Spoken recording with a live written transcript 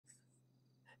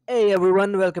Hey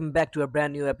everyone, welcome back to a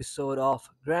brand new episode of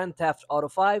Grand Theft Auto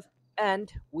 5, and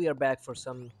we are back for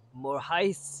some more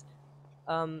heists.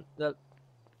 Well,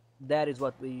 that is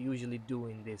what we usually do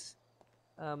in this,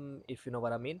 if you know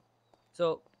what I mean.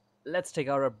 So let's take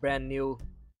out our brand new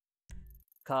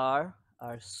car,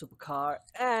 our supercar,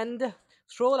 and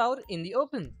stroll out in the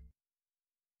open.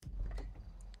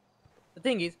 The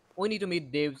thing is, we need to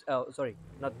meet Dave's. Oh, sorry,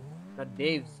 not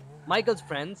Dave's. Michael's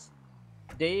friends,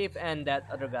 Dave and that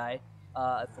other guy.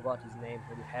 I forgot his name,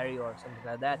 maybe Harry or something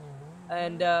like that.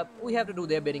 And we have to do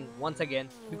their bidding once again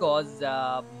because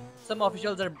some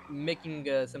officials are making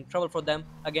some trouble for them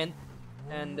again.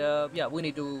 And yeah, we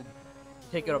need to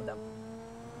take care of them.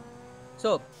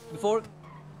 So before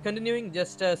continuing,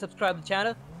 just subscribe the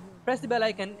channel, press the bell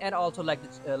icon, and also like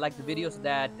the video so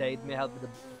that it may help with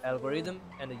the algorithm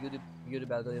and the YouTube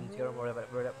algorithm theorem, or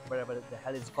whatever the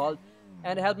hell it's called,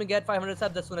 and help me get 500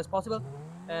 subs as soon as possible.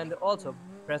 And also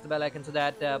press the bell icon so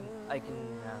that I can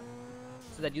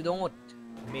so that you don't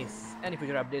miss any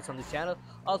future updates on this channel.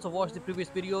 Also watch the previous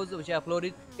videos which I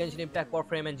uploaded: Genshin Impact,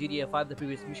 Warframe, and GTA 5, the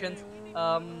previous missions,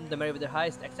 the Meriwether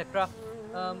heist, etc.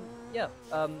 Yeah,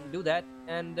 do that.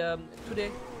 And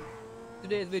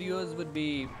today's videos would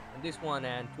be this one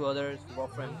and two others: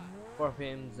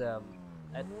 Warframe's.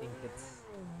 I think it's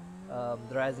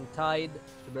the Rising Tide.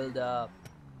 To build,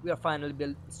 we are finally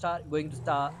going to start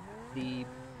the,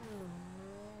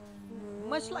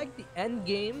 much like the end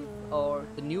game or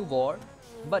the new war.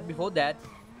 But before that,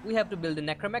 we have to build a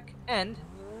necromech and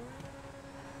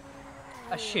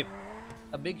a ship,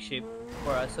 a big ship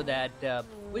for us, so that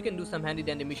we can do some handy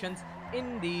dandy missions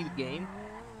in the game,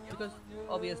 because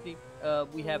obviously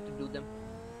we have to do them.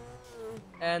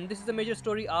 And this is a major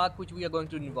story arc which we are going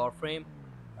to do in Warframe.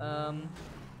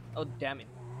 Oh damn it.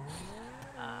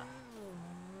 uh,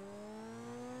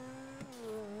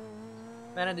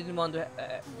 Man, I didn't want to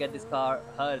get this car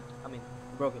hurt. I mean,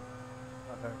 broken.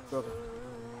 Not hurt, broken.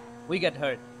 We get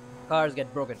hurt. Cars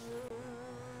get broken.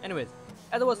 Anyways,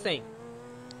 as I was saying,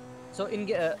 so in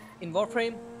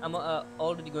Warframe, I'm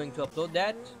already going to upload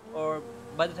that, or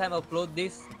by the time I upload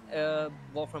this,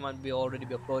 Warframe might be already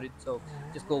be uploaded. So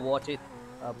just go watch it,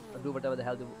 do whatever the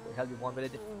hell you want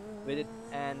with it,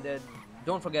 and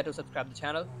don't forget to subscribe to the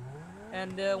channel.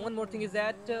 And one more thing is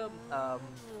that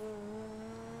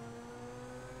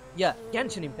yeah,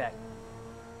 Genshin Impact.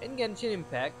 In Genshin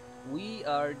Impact, we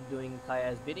are doing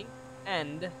Kaya's bidding,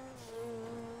 and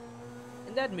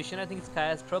in that mission, I think it's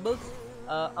Kaya's troubles.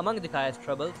 Among the Kaya's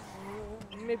troubles,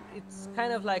 maybe it's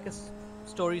kind of like a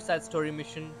side story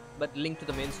mission, but linked to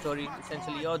the main story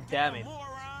essentially. Oh damn it!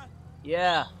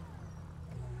 Yeah,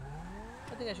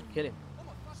 I think I should kill him.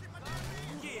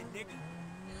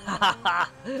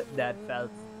 That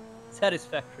felt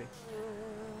satisfactory.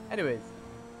 Anyways,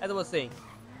 as I was saying,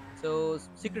 so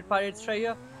Secret Pirates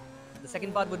Treasure, the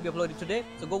second part would be uploaded today.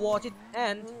 So go watch it,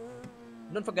 and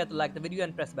don't forget to like the video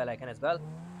and press the bell icon as well.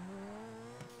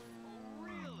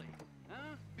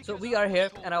 So we are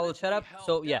here, and I will shut up.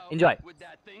 So yeah, enjoy. With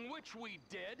that thing which we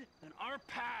did, and our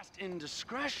past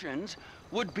indiscretions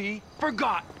would be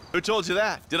forgotten. Who told you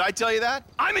that? Did I tell you that?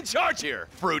 I'm in charge here,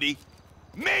 Fruity.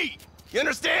 Me! You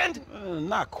understand?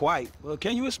 Not quite. Well,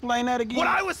 can you explain that again? What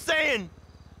I was saying!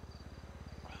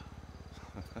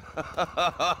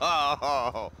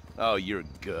 Oh, you're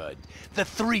good. The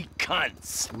three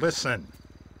cunts! Listen,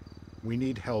 we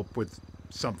need help with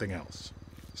something else.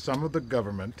 Some of the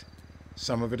government,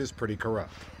 some of it is pretty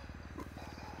corrupt.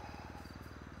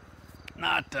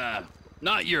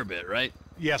 Not your bit, right?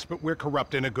 Yes, but we're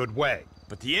corrupt in a good way.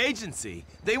 But the agency,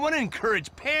 they want to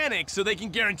encourage panic so they can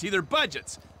guarantee their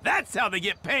budgets. That's how they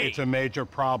get paid! It's a major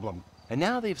problem. And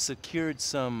now they've secured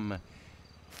some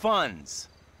funds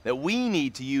that we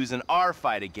need to use in our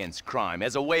fight against crime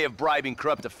as a way of bribing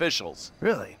corrupt officials.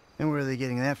 Really? And where are they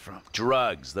getting that from?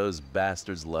 Drugs. Those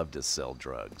bastards love to sell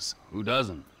drugs. Who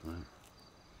doesn't?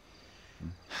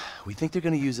 We think they're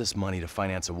gonna use this money to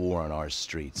finance a war on our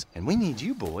streets. And we need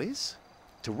you boys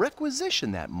to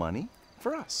requisition that money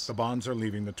for us. The bonds are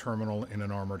leaving the terminal in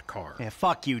an armored car. Yeah,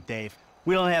 fuck you, Dave.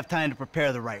 We don't have time to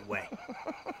prepare the right way.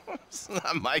 It's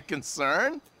not my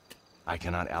concern. I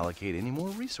cannot allocate any more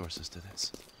resources to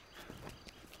this.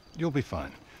 You'll be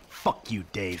fine. Fuck you,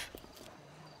 Dave.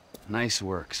 Nice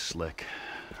work, Slick.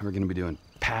 We're gonna be doing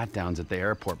pat-downs at the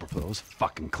airport before those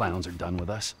fucking clowns are done with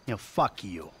us. You know, fuck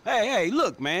you. Hey,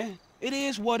 look, man. It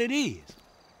is what it is.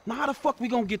 Now, how the fuck we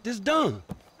gonna get this done?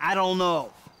 I don't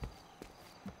know.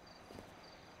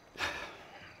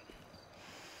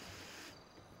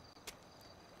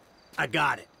 I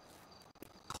got it.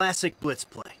 Classic blitz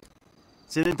play.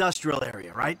 It's an industrial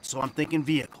area, right? So I'm thinking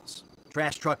vehicles.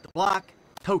 Trash truck to block,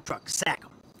 tow truck, sack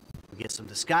 'em. get some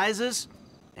disguises,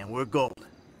 and we're golden.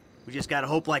 We just gotta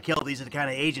hope like hell these are the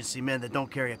kind of agency men that don't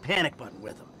carry a panic button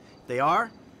with them. If they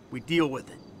are, we deal with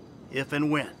it. If and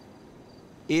when.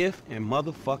 If and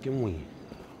motherfucking when.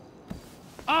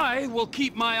 I will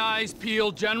keep my eyes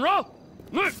peeled, General.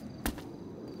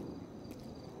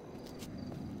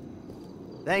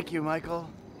 Thank you, Michael.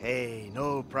 Hey,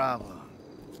 no problem.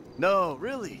 No,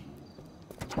 really.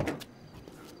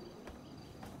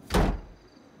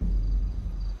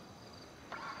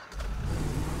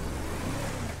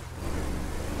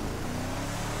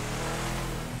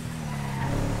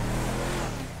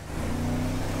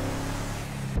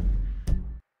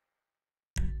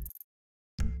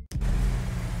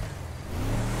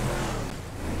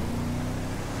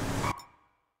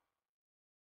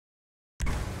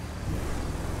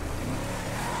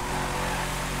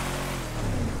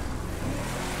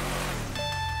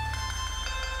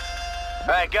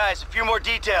 Alright guys, a few more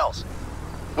details.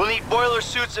 We'll need boiler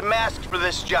suits and masks for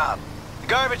this job. The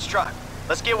garbage truck.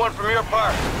 Let's get one from your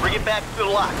park. Bring it back to the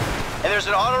lot. And there's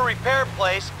an auto repair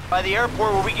place by the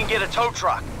airport where we can get a tow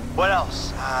truck. What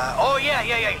else? Oh yeah,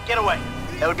 get away.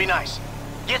 That would be nice.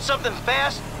 Get something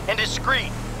fast and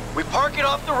discreet. We park it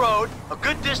off the road, a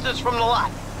good distance from the lot.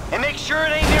 And make sure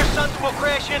it ain't near something we'll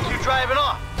crash into driving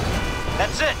off.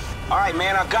 That's it. Alright,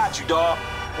 man, I got you, dawg.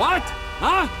 What?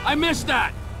 Huh? I missed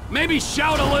that. Maybe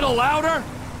shout a little louder?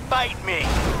 Fight me.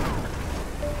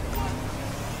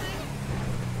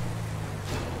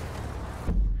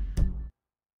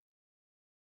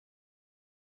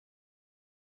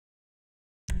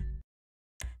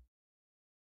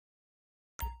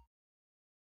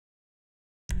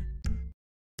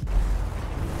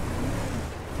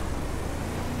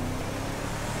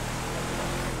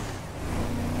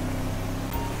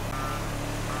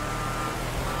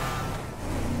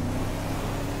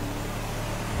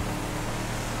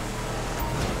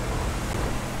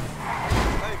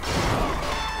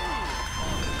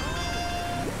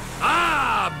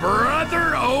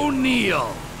 Brother O'Neill.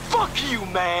 Fuck you,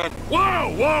 man.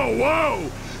 Whoa!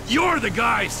 You're the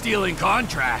guy stealing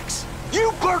contracts.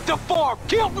 You burnt the farm,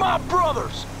 killed my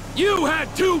brothers. You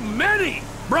had too many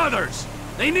brothers.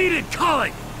 They needed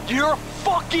culling. You're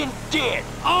fucking dead.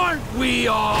 Aren't we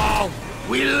all?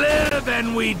 We live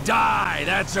and we die.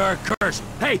 That's our curse.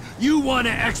 Hey, you want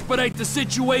to expedite the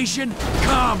situation?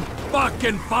 Come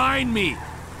fucking find me.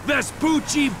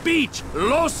 Vespucci Beach,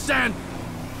 Los Santos.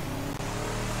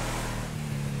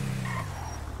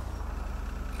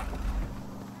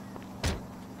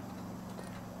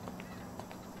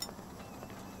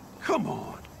 Come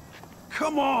on.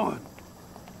 Come on.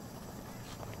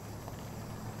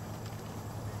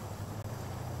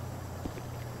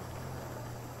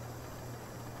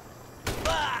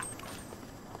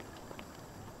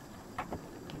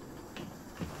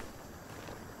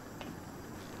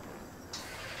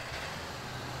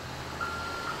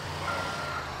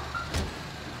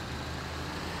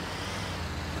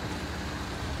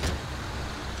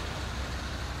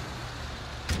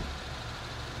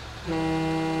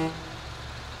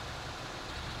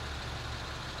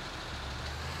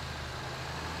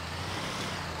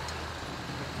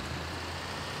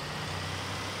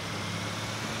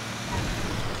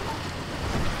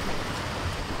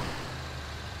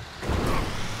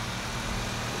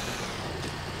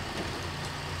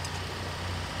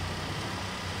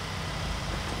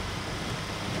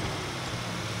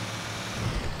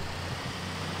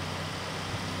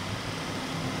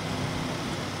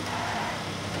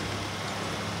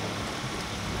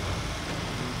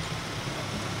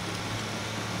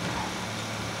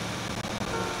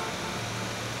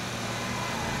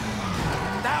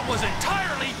 That was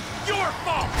entirely your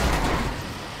fault!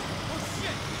 Oh,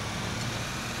 shit!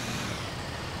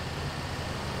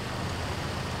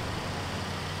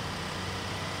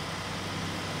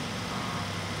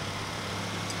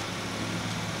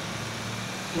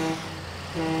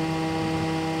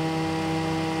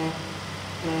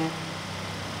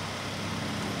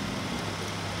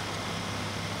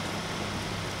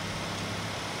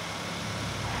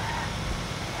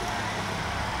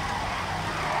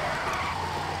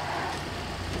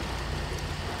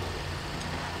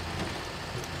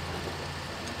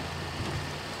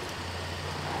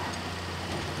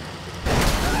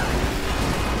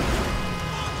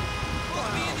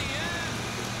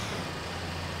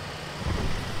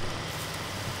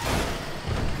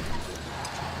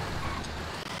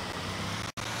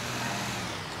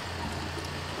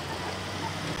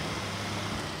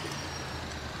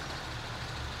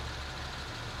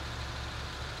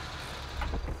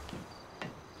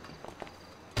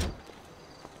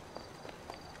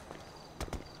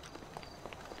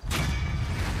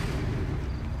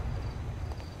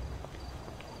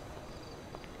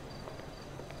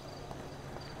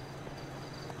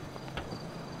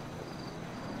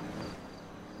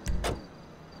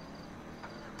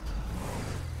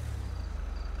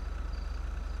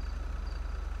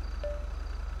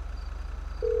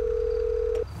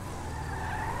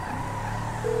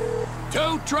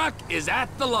 Tow truck is at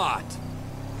the lot.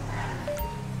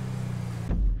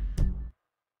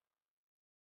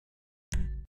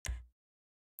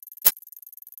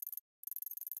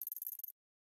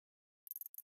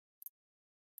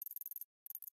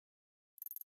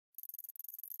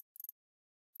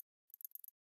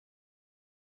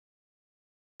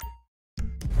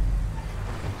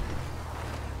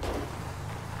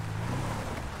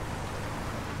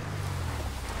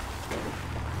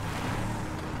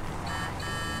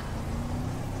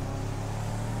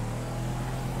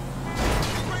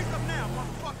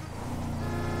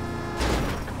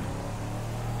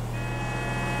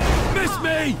 Miss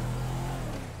me!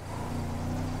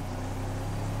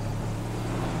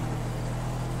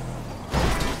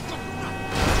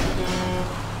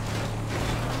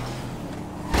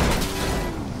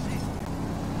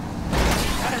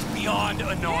 That is beyond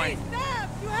annoying. Hey, Sam!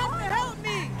 You have to help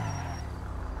me!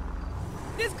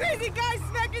 This crazy guy's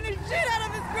smacking the shit out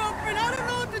of his girlfriend! I don't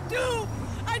know what to do!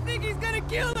 I think he's gonna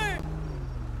kill her!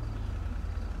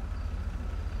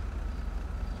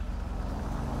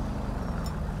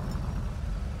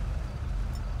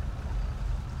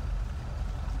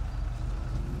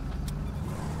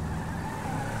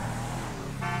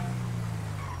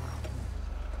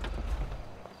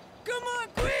 Come on,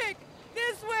 quick!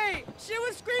 This way! She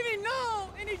was screaming no,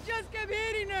 and he just kept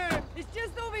hitting her! It's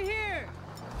just over here!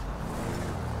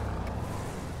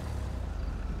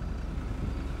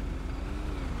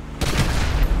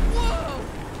 Whoa!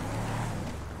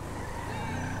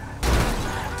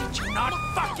 Did you not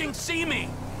fucking see me?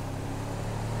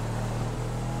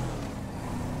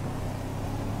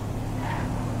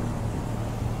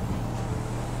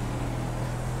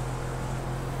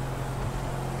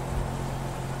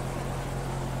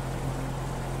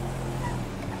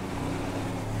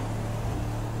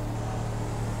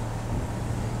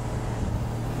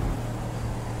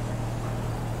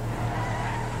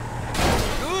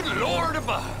 Good Lord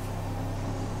above.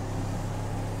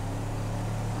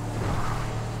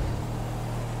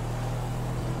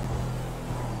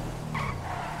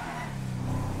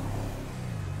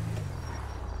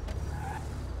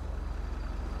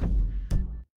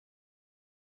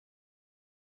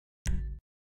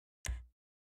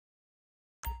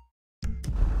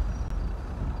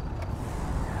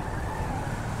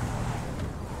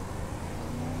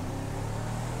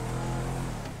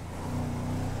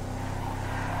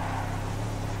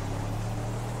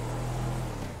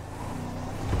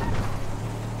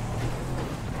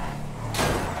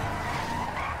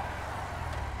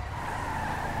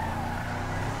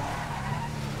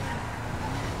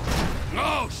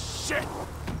 Oh, shit!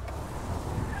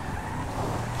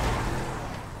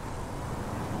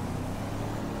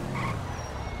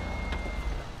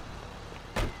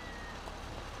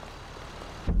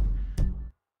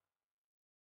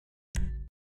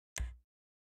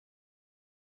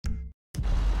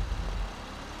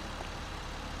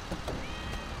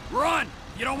 Run!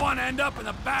 You don't want to end up in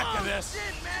the back of this.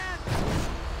 Shit, man!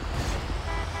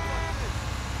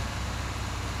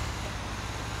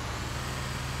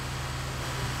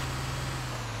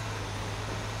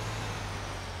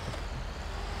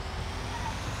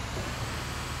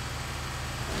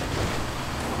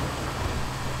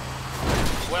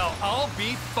 Well, I'll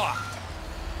be fucked.